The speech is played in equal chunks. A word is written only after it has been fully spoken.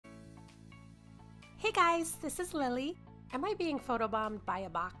Hey guys, this is Lily. Am I being photobombed by a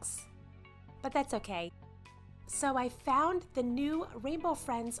box? But that's okay. So I found the new Rainbow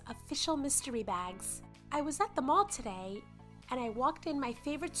Friends official mystery bags. I was at the mall today and I walked in my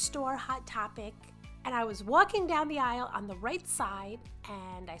favorite store, Hot Topic, and I was walking down the aisle on the right side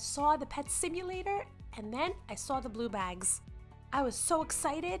and I saw the pet simulator and then I saw the blue bags. I was so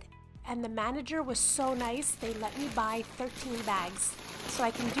excited and the manager was so nice, they let me buy 13 bags so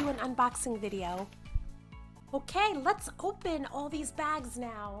I can do an unboxing video. Okay, let's open all these bags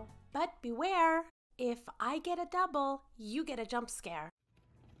now. But beware, if I get a double, you get a jump scare.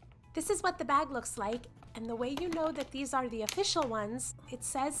 This is what the bag looks like, and the way you know that these are the official ones, it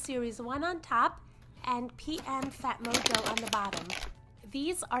says Series 1 on top and PM Fat Mojo on the bottom.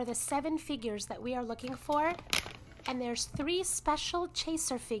 These are the 7 figures that we are looking for, and there's 3 special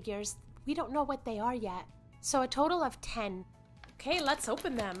chaser figures. We don't know what they are yet, so a total of 10. Okay, let's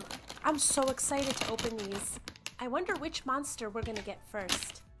open them. I'm so excited to open these. I wonder which monster we're gonna get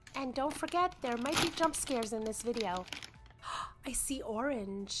first. And don't forget, there might be jump scares in this video. I see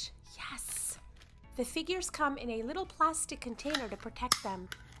orange. Yes! The figures come in a little plastic container to protect them.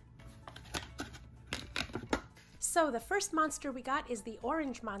 So the first monster we got is the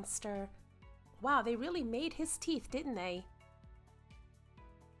orange monster. Wow, they really made his teeth, didn't they?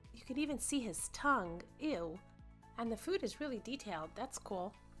 You can even see his tongue. Ew. And the food is really detailed. That's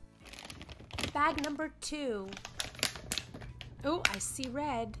cool. Bag number 2. Oh, I see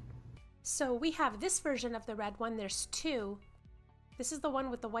red. So we have this version of the red one. There's 2. This is the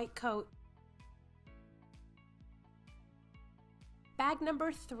one with the white coat. Bag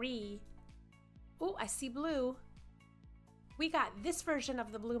number 3. Oh, I see blue. We got this version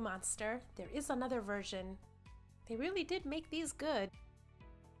of the blue monster. There is another version. They really did make these good.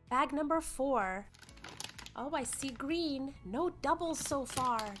 Bag number 4. Oh, I see green. No doubles so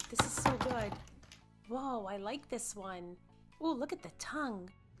far. This is so good. Whoa, I like this one. Ooh, look at the tongue.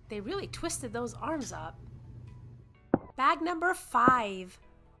 They really twisted those arms up. Bag number 5.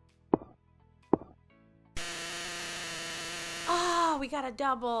 Oh, we got a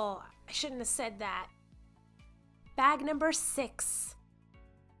double. I shouldn't have said that. Bag number 6.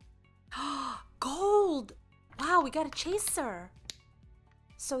 Gold! Wow, we got a chaser.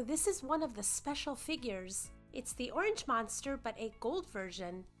 So this is one of the special figures. It's the orange monster, but a gold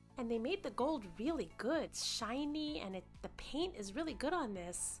version. And they made the gold really good. It's shiny and the paint is really good on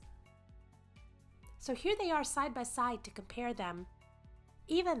this. So here they are side by side to compare them.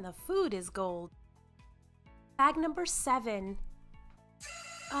 Even the food is gold. Bag number 7.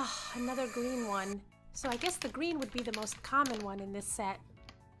 Oh, another green one. So I guess the green would be the most common one in this set.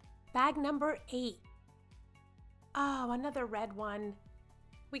 Bag number 8. Oh, another red one.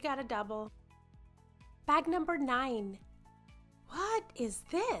 We got a double. Bag number 9. What is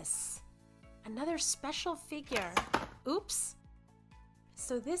this? Another special figure. Oops.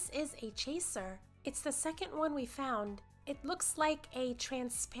 So this is a chaser. It's the second one we found. It looks like a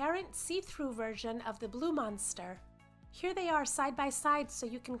transparent see-through version of the blue monster. Here they are side by side so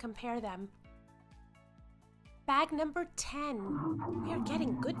you can compare them. Bag number 10. We are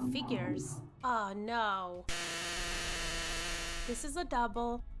getting good figures. Oh no. This is a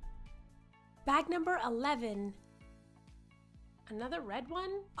double. Bag number 11. Another red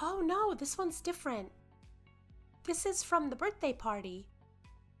one? Oh no, this one's different. This is from the birthday party.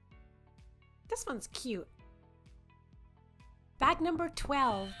 This one's cute. Bag number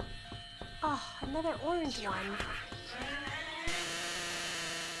 12. Oh, another orange one.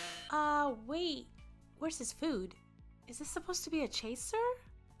 Wait. Where's his food? Is this supposed to be a chaser?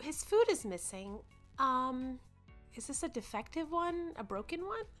 His food is missing. Is this a defective one? A broken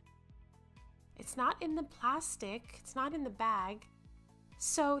one? It's not in the plastic. It's not in the bag.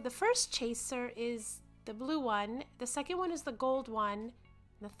 So the first chaser is the blue one. The second one is the gold one.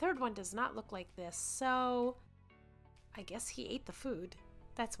 And the third one does not look like this. So I guess he ate the food.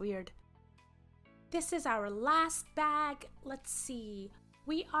 That's weird. This is our last bag. Let's see.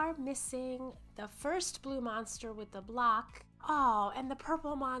 We are missing the first blue monster with the block. Oh, and the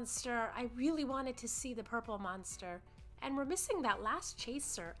purple monster. I really wanted to see the purple monster. And we're missing that last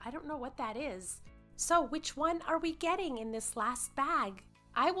chaser. I don't know what that is. So which one are we getting in this last bag?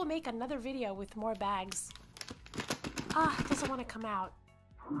 I will make another video with more bags. Ah, it doesn't want to come out.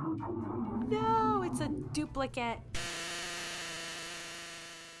 No, it's a duplicate.